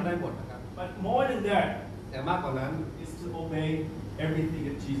ณ thing. จำได้หมดนะครับ But more than that แต่มากกว่านั้น is to obey everything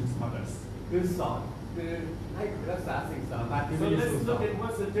that Jesus taught us. คือสอนคือให้รักษาสิ่งสารพัดที่พ So ระเยซู let's สอ look น at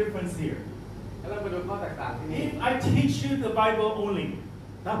what's the difference here. แล้วเราไปดูข้อแตกต่างที่นี่ If I teach you the Bible only,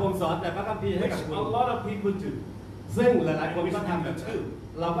 ถ้าผมสอนแต่พระคัมภีร์ให้ which กับคุณ a lot of people do, ซึ่งหลายๆคนก็ทำแบบนั้น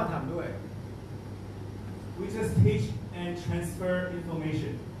เราก็ทำด้วย we just teach and transfer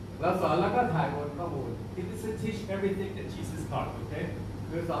information. เราสอนแล้วก็ถ่ายโอนข้อมูล It is to teach everything that Jesus taught, okay?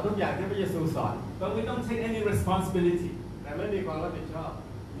 คือสอนทุกอย่างที่พระเยซูสอน But we don't take any responsibility, แต่ไม่มีความรับผิดชอบ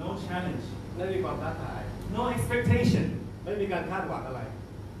no challenge, ไม่มีความท้าทาย no expectation. ไม่มีการคาดหวังอะไร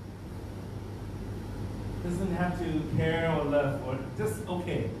Doesn't have to care or love or just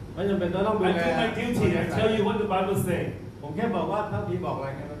okay. ไม่จำเป็นต้องดู I แล do my duty. I tell you what the Bible says, ผมแค่บอกว่าพระคัมภีร์บอกอะไร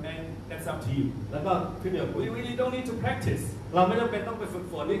แค่นั้น and that's up to you. แล้วก็ขึ้นอยู่กับคุ We ณ really don't need to practice เราไม่จำเป็นต้องไปฝึก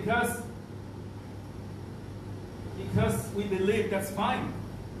ฝน because we believe that's fine.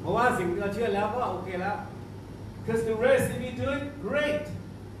 เพราะว่าสิ่งที่เราเชื่อแล้วก็โอเคแล้ว Because the rest, if you do it, great.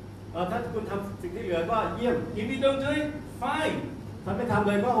 ถ้าคุณทำสิ่งที่เหลือก็เยี่ยม If you don't do it, fine. ถ้าไม่ทำเ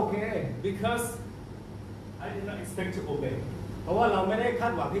ลยก็โอเค Because I did not expect to obey. เพราะว่าเราไม่ได้คา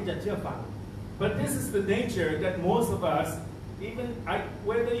ดหวังที่จะเชื่อฟัง But this is the danger that most of us, even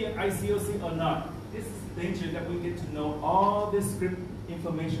whether you're ICOC or not, This is the danger that we get to know all this script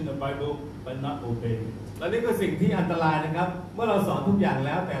information in the Bible but not obey it. และนี่คือสิ่งที่อันตรายนะครับเมื่อเราสอนทุกอย่างแ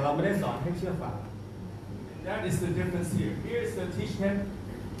ล้วแต่เราไม่ได้สอนให้เชื่อฟัง And that is the difference here. Here is to teach them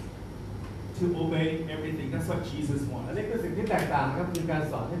to obey everything. That's what Jesus อัน wants. นี้คือสิ่งที่แตกต่างครับคือการ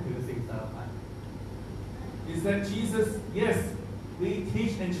สอนให้ถือสิ่งสารพัด Is that Jesus, yes, we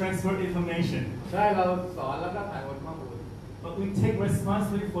teach and transfer information. ใช่เราสอนแล้วก็ถ่ายโอนข้อมูล But we take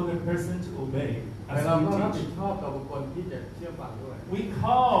responsibility for the person to obey แต่ as เรา we ก็รับผิด teach. ชอบต่อบุคคลที่จะเชื่อฟังด้วย We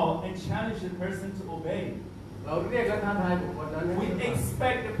call and challenge the person to obey. เราเรียกและท้าทายบุคคลนั้นให้ We เชื่อฟัง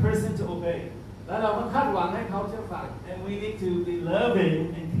expect the person to obey. แล้วเราก็คาดหวังให้เขาเชื่อฟัง And we need to be loving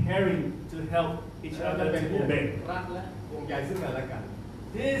and caring to help each เราจะ other เป็น to ผู้ obey. รักและห่วงใยซึ่งกันและกัน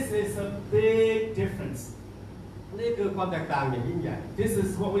This is a big difference. นี่คือความแตกต่างอย่างยิ่งใหญ่ This is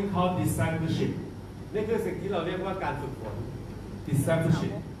what we call discipleship. นี่คือสิ่งที่เราเรียกว่าการฝึกฝน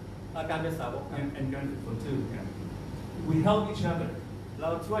Discipleship. การเป็นสาวก And for too. Yeah. We help each other. เรา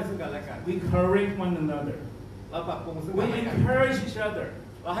ช่วยซึ่งกันและกัน We correct one another. เราปรับปรุงซึ่งกัน We และกัน encourage each other.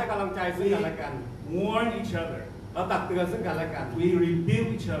 เราให้กำลังใจซึ่ง We กันและกัน warn each other. เราตักเตือนซึ่งกันและกัน We rebuke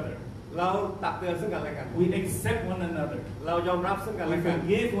each other. เราตักเตือนซึ่งกันและกัน We accept one another. เรายอมรับซึ่งกัน We และกัน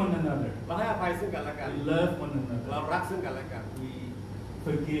forgive one another. เราให้อภัยซึ่งกันและกัน We love one เรา another. รักซึ่งกันและกัน We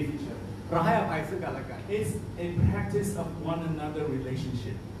forgive each other. เราให้อภัยซึ่งกันและกัน It's a practice of one another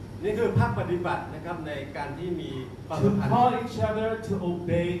relationship. นี่คือภาคปฏิบัตินะครับในการที่มีความสั To มพันธ์ call each other to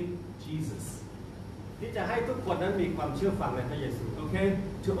obey Jesus. ที่จะให้ทุกคนนั้นมีความเชื่อฟังในพระเยซู Okay?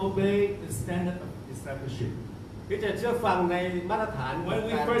 To obey the standard of discipleship. ที่จะเชื่อฟังในมาตรฐานของ When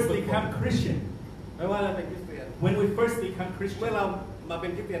we การ first ฝึกฝน become Christian, ไม่ว่าเราเป็นคริสเตียน when we first become เมื่อ Christian, เรามาเป็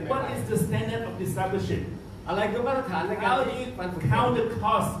นคริสเตียนใหม่ what is the standard of discipleship? ๆอะไรคือมาตรฐานในการ How do ที่ you มันฝึกฝน count the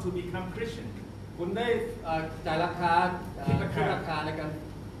cost to become Christian? คุณได้จ่ายราคา คิดราคา คิดราคาในการ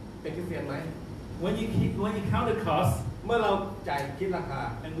เป็นคริสเตียนไหม When you count the cost เมื่อเราจ่ายคิดราคา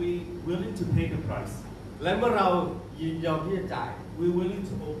and we willing to pay the price, และเมื่อเรายินยอมที่จะจ่าย we willing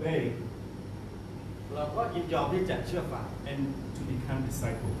to obey เราก็ยินยอมที่จะเชื่อฟัง and to become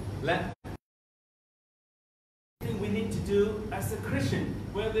disciple. และ Thing we need to do as a Christian,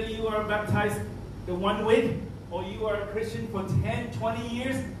 whether you are baptized the 1 week or you are a Christian for 10, 20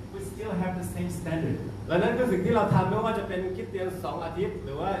 years, we still have the same standard. และนั่นคือสิ่งที่เราทำไม่ว่าจะเป็นคริสเตียน2 อาทิตย์ห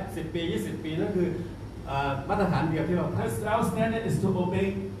รือว่า10 ปี 20 ปีนั่นคือมาตรฐานเดียวที่เราท Because our standard is to obey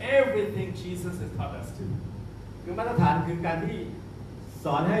everything Jesus has taught us to. ำคือมาตรฐานคือการที่ส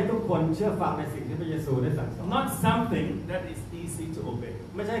อนให้ทุกคนเชื่อฟังในสิ่งที่พระเยซูได้สั่งสอน Not something that is easy to obey.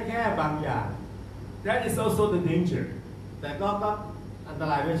 ไม่ใช่แค่บางอย่าง That is also the danger. แต่ก็อันต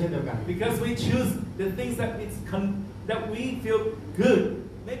รายด้วยเช่นเดียวกัน Because we choose the things that we feel good.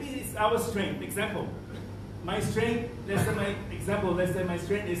 Maybe it's our strength. Example, my strength. Let's say my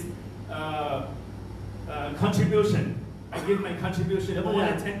strength is contribution. I give my contribution more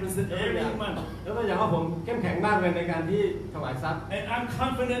than 10% every month, แล้วตัวอย่างว่าผมเข้มแข็งมากเลยในการที่ถวายทรัพย์ and I'm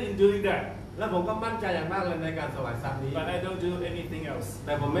confident in doing that. และผมก็มั่นใจอย่างมากเลยในการถวายทรัพย์นี้ But I don't do anything else. แ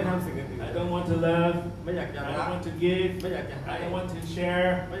ต่ผมไม่ทำสิ่งอื่น I don't want to love. ไม่อยากจะ I รั don't ก want to give. ไม่อยากจะให้ I don't want to share.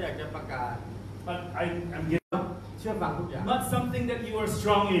 ไม่อยากจะประกาศ But I'm giving. เชื่อฟังทุกอย่าง Not something that you are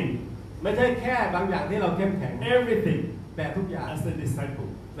strong in. ไม่ใช่แค่บางอย่างที่เราเข้มแข็ง Everything แต่ทุกอย่าง as a disciple.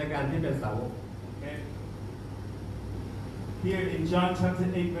 ในการที่เป็นสาวก Okay. Here in John chapter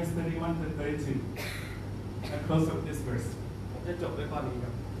 8, verse 31 to 32. I close up this verse. ผมจะจบด้วยข้อนี้ค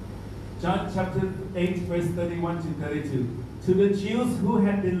รับ John chapter 8, verse 31 to 32. To the Jews who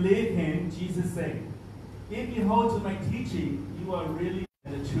had believed him, Jesus said, "If you hold to my teaching, you are really,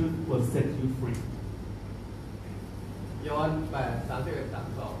 and the truth will set you free." ยอห์น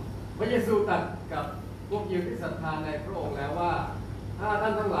8:31-32 พระเยซูตรัสกับพวกยิวที่ศรัทธาในพระองค์แล้วว่าถ้าท่า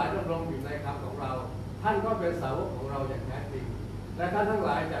นทั้งหลายดำรงอยู่ในคำของเราท่านก็เป็นสาวกของเราอย่างแท้จริงและท่านทั้งห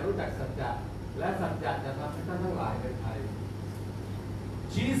ลายจะรู้จักสัจจะและสัจจะจะทำให้ท่านทั้งหลายเป็นไทย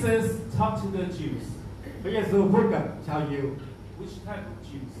Jesus talked to the Jews. พระเยซูพูดกับชาวยิว Which type of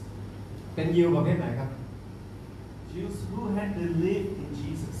Jews? เป็นยิวประเภทไหนครับ Jews who had believed in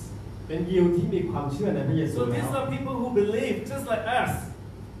Jesus. เป็นยิวที่มีความเชื่อในพระเยซู So แล้ these ว are people who believe, just like us.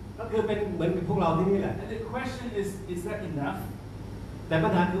 ก็คือเป็นเหมือนกับพวกเราที่นี่แหละ And the question is that enough? แต่ปั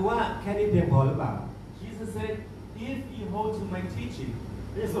ญหาคือว่าแค่นี้เพียงพอหรือเปล่า Jesus said, if you hold to my teaching,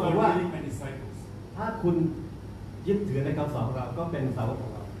 พระเยซู you บอก are ว่า really my disciples. ถ้าคุณยึดถือในคำสอนของเราก็เป็นสาวกขอ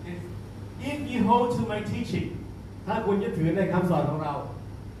งเรา If you hold to my teaching, ถ้าคุณยึดถือในคำสอนของเรา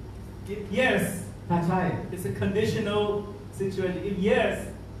if yes, ถ้าใช่ it's a conditional situation. If yes,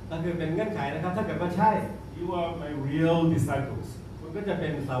 ก็คือเป็นเงื่อนไขนะครับ ถ้าเกิดว่าใช่ you are my real disciples. คุณก็จะเป็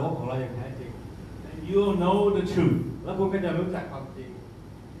นสาวกของเราอย่างแท้จริง And you will know the truth. แล้วคุณก็จะรู้จักความจริง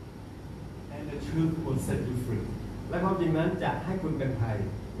And and the truth will set you free. และความจริงนั้นจะให้คุณเป็นไทย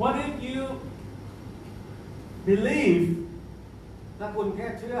What if you believe ถ้าคุณแค่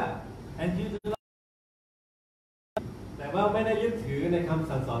เชื่อ and you do not? แต่ว่าไม่ได้ยึดถือในคำ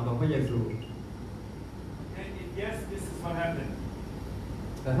สั่งสอนของพระเยซู And if yes, this is what happened.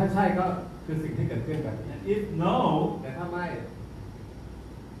 แต่ถ้าใช่ก็คือสิ่งที่เกิดขึ้นแบบนี้ And if no, แต่ถ้าไม่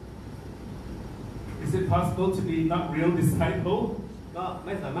is it possible to be not real disciple? ก็ไ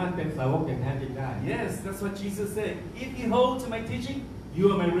ม่สามารถเป็นสาวกอย่างแท้จริงได้ Yes, that's what Jesus said. If you hold to my teaching, you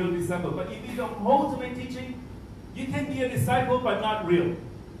are my real disciple. But if you don't hold to my teaching, you can be a disciple but not real.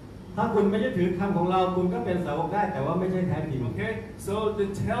 ถ้าคุณไม่ยึดถือคำของเราคุณก็เป็นสาวกได้แต่ว่าไม่ใช่แท้จริง Okay, so to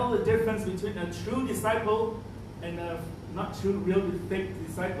tell the difference between a true disciple and a not true, real, fake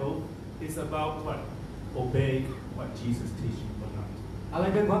disciple is about what? Obey what Jesus teaches or not. อะไร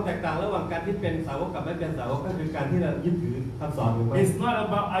เป็นความแตกต่างระหว่างการที่เป็นสาวกกับไม่เป็นสาวกก็คือการที่เรายึดถือคำสอนหรือไม่ It's not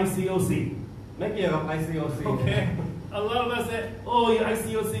about ICOC. ไม่เกี่ยวกับ ICOC Okay, a lot of us say, "Oh, you're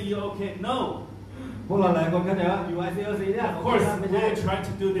ICOC, you're okay." No, พวกเราหลายคนเข้าใจว่าอยู่ ICOC เนี่ย of course ไม่ we ใช่ will try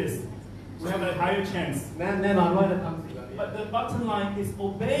to do this. We have a higher chance. แน่นอนว่าจะทำสิ่งเหล่านี้ But the bottom line is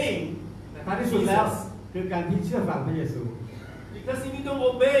obeying แต่ท้ายที่สุดแล้วคือการที่เชื่อฟังพระเยซู because if you don't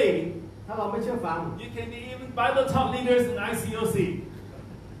obey, ถ้าเราไม่เชื่อฟัง you can be even Bible talk leaders in ICOC.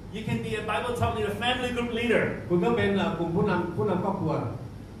 You can be a Bible talk leader, family group leader. คุณก็เป็นกลุ่มผู้นำครอบครัว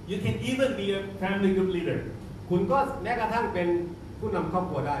You can even be a family group leader. คุณก็แม้กระทั่งเป็นผู้นำครอบ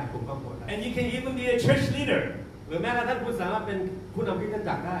ครัวได้กลุ่มครอบครัวได้ And you can even be a church leader, หรือแม้กระทั่งคุณสามารถเป็นผู้นำคริสต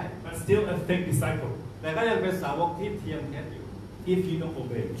จักรได้ but still a fake disciple แต่ก็ยังเป็นสาวกที่เทียมแท้อยู่ if you don't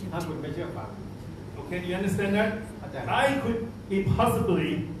obey. ถ้าคุณไม่เชื่อฟัง Okay, do you understand that? Okay. I could be possibly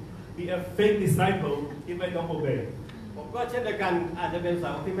be a fake disciple if I don't obey. ผมก็เช่นเดียวกันอาจจะเป็นสา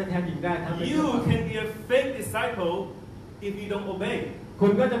วกที่ไม่แท้จริงได้ถ้าไม่เชื่อ You ฟัง can be a fake disciple if you don't obey. คุ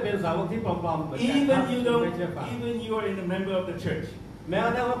ณก็จะเป็นสาวกที่ปลอมๆเหมือนกันถ้า Even คุณ you ไม่เชื่อ don't, ฟัง even you are in a member of the church. แม้กร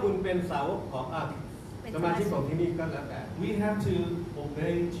ะทั่งว่าคุณเป็นสาวกของสมาชิกของที่นี่ก็แล้วแต่ We have to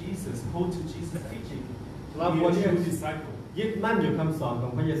obey Jesus, hold to Jesus' teaching. Love Be a what true is- disciple. ยึดมั่นอยู่คำสอนขอ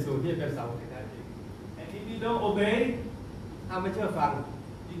งพระเยซูที่เป็นสาวกที่แท้จริง And if you don't obey, ถ้าไม่เชื่อฟัง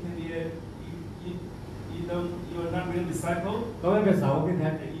you can be a you are not real disciple, ก็ไม่เป็นสาวกที่แท้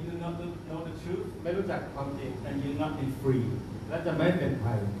จริ and ง you do not know the truth, ไม่รู้จักความจริง and you're not be free. และจะไม่เป็นไท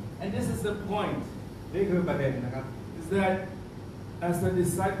ย And this is the point, นี่คือประเด็นนะครับ is that as a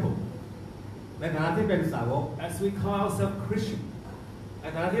disciple, ในฐานะที่เป็นสาวก as we call ourselves Christian, ใน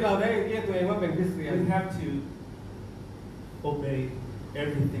ฐานะที่เราได้เรียกตัวเองว่าเป็นคริสเตียน we have to obey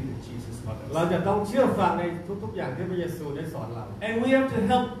everything that Jesus taught เรา us. จะต้องเชื่อฟังในทุกๆอย่างที่พระเยซูได้สอนเรา And we have to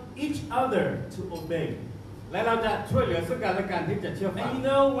help each other to obey. และเราจะช่วยเหลือซึ่งกันและกันที่จะเชื่อฟัง And you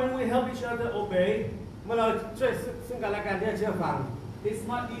know, when we help each other obey, เมื่อเราช่วยซึ่งกันและกันที่จะเชื่อฟัง it's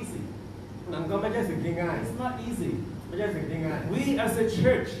not easy. นั่นก็ไม่ใช่สิ่งที่ง่าย It's not easy. ไม่ใช่สิ่งที่ง่าย We as a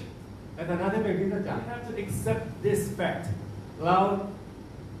church, ในฐานะที่เป็นคริสตจัก we ร have to accept this fact เรา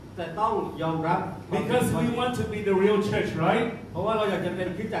จะต้องยอมรับความจริง because we want to be the real church, right? เพราะว่าเราอยากจะเป็น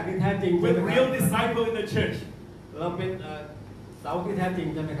คริสตจักรที่แท้จริง With ใช่ไหมค real รับ disciple in the church. เราเป็นสาวกที่แท้จริง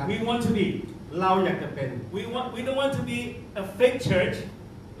ใช่ไหมครับ We want to be. เราอยากจะเป็น We don't want to be a fake church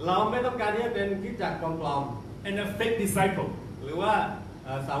เราไม่ต้องการที่จะเป็นคริสตจักรปลอม and a fake disciple, ๆหรือว่า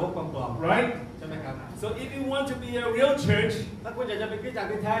สาวกปลอม right? ๆใช่ไหมครับ So if you want to be a real church, ถ้าคุณอยากจะเป็นคริสตจักร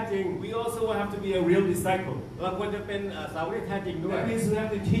ที่แท้จริง we also have to be a real disciple. เราควรจะเป็นสาวกที่แท้จริงด้วย That means we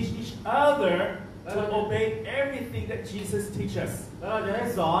have to teach each other to obey everything that Jesus teaches us. แล้วเราจะได้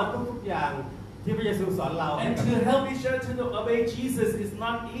สอนทุกๆอย่างที่พระเยซูสอนเรา And to help each other to obey Jesus is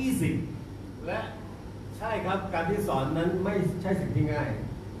not easy. และใช่ครับการที่สอนนั้นไม่ใช่สิ่งที่ง่าย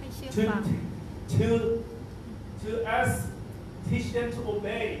ไม่เชื่อ To ฟัง to us teach them to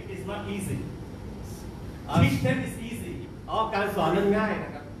obey is not easy. อ่า Teach them is easy. การสอนนั้นง่ายน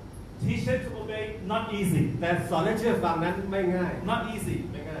ะครับ Teach them to obey not easy. แต่สอนให้เชื่อฟังนั้นไม่ง่าย Not easy.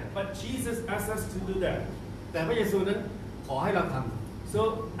 ไม่ง่าย But Jesus asks us to do that. แต่พระเยซูนั้นขอให้เราท So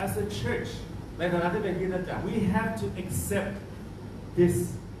as a church, ำในฐานะที่เป็นคริสตจักร we have to accept this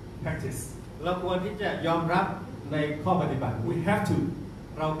practice. เราควรที่จะยอมรับในข้อปฏิบัติ We have to.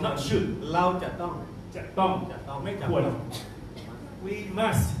 เรา Not should. เราจะต้อง จะต้อง ไม่ควร We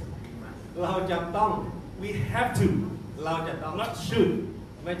must. เราจะต้อง We have to. เราจะต้อง Not should.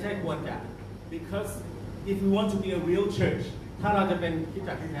 ไม่ใช่ควรจะ Because if we want to be a real church, ถ้าเราจะเป็นคริสต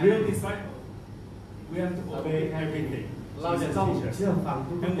จักรที่แท้ real disciple, we have to obey everything. เราจะ Jesus ต้อง teaches us. เชื่อฟัง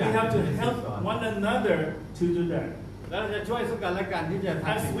ทุก And ๆอ we ย่าง have to ที่พระเยซู help สอน one another to do that. แล้วเราจะช่วยซึ่งกันและกันที่จะท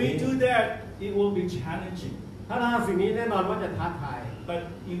ำ As สิ่ง we นี้ do that, it will be challenging. ถ้าเราทำสิ่งนี้แน่นอนว่าจะท้าทาย But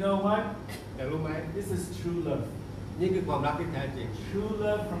you know what? แต่รู้ไหม This is true love. นี่คือความรักที่แท้จริง True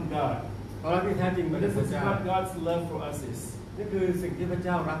love from God. ความรักที่แท้จริงมาจาก This พระ is เจ้า what God's love for us is. นี่คือสิ่งที่พระเ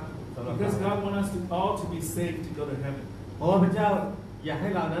จ้ารักสำหรับ Because เรา God wants us to all to be saved to go to heaven. เพราะว่าพระเจ้าอยากให้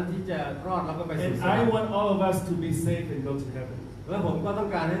เรานั้นที่จะรอดแล้วก็ไปสู่ And สวรร I ค์ want all of us to be saved and go to heaven. และผมก็ต้อง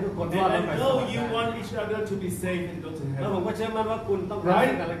การให้ทุกคน And รอดแล้ว I ไปสู่ส know วรรค์ you want each other to be saved and go to แล้วผม heaven. ก็เชื่อมั่นว่าคุณต้องการ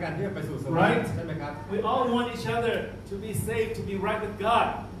ซึ่งกันและกันที่จะไปสู่สวรรค์ Right? ใช่ไหมครับ We all want each other to be saved, to be right with God,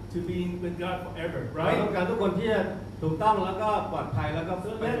 to be with God forever. เราต้อง Right? การทุกคนที่จะถูกต้องแล้วก็ปลอดภัยแล้วก็ So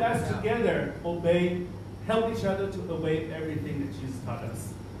ไปสู่ let พระ us เจ้า together obey, help each other to obey everything that Jesus taught us.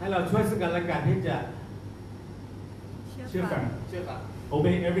 ให้เราช่วยซึ่งกันและกันที่จะ เชื่อฟัง เชื่อฟัง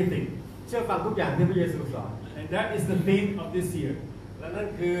Obey everything. เชื่อฟังทุกอย่างที่พระเยซูสอน And that is the theme of this year. และนั่น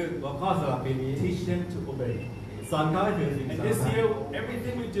คือหัวข้อสำหรับปีนี้ Teach them to obey. สอนเขาให้ถือสิ่ง And สำ this คัญ year,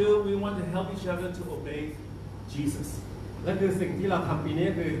 everything we do, we want to help each other to obey Jesus. และคือสิ่งที่เราทำปีนี้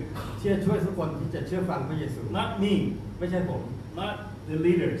คือที่จะช่วยทุกคนที่จะเชื่อฟังพระเยซู Not me, ไม่ใช่ผม not the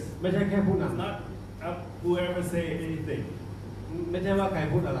leaders, ไม่ใช่แค่ผู้น not whoever say anything, ำไม่ใช่ว่าใคร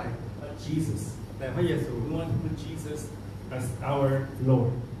พูดอะไร but Jesus. แต่พระเยซู We want to put Jesus as our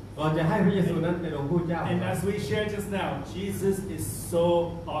Lord. เราจะให้พระเยซูนั้นเป็นองค์ผู้เจ้า And as we shared just now, Jesus is so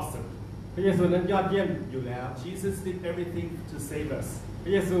awesome. พระเยซูนั้นยอดเยี่ยมอยู่แล้ว Jesus did everything to save us. พร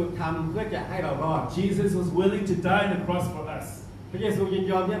ะเยซูทำเพื่อจะให้เรารอด Jesus was willing to die on the cross for us. พระเยซูยิน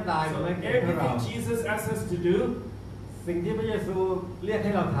ยอมที่จะตาย So เพื่อให้เรา everything Jesus asked us to do, สิ่งที่พระเยซูเรียกใ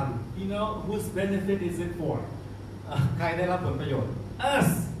ห้เราท you know, whose benefit is it for? ำใครได้รับผลประโยชน์ Us.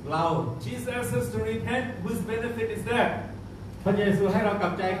 เรา Jesus asked us to repent. Whose benefit is that? พระเยซูให้เรากลั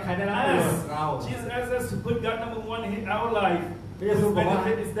บใจใครได้รับประโยชน์ Us. เรา Jesus asked us to put God number one in our life. พระเยซู Whose บอกว่า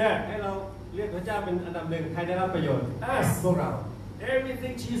benefit is ให้ that? เราเรียกพระเจ้าเป็นอันดับหนึ่งใครได้รับประโยชน์ Us. พวกเรา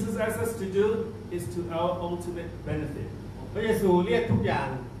Everything Jesus asked us to do is to our ultimate benefit. พระเยซูเรียกทุกอย่าง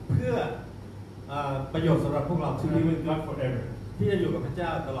เพื่อประโยชน์สำหรับพวกเรา To be with God forever. ที่จะอยู่กับพระเจ้า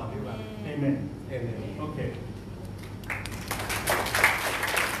ตลอดนิรันดร์ Amen. เอเมน Okay.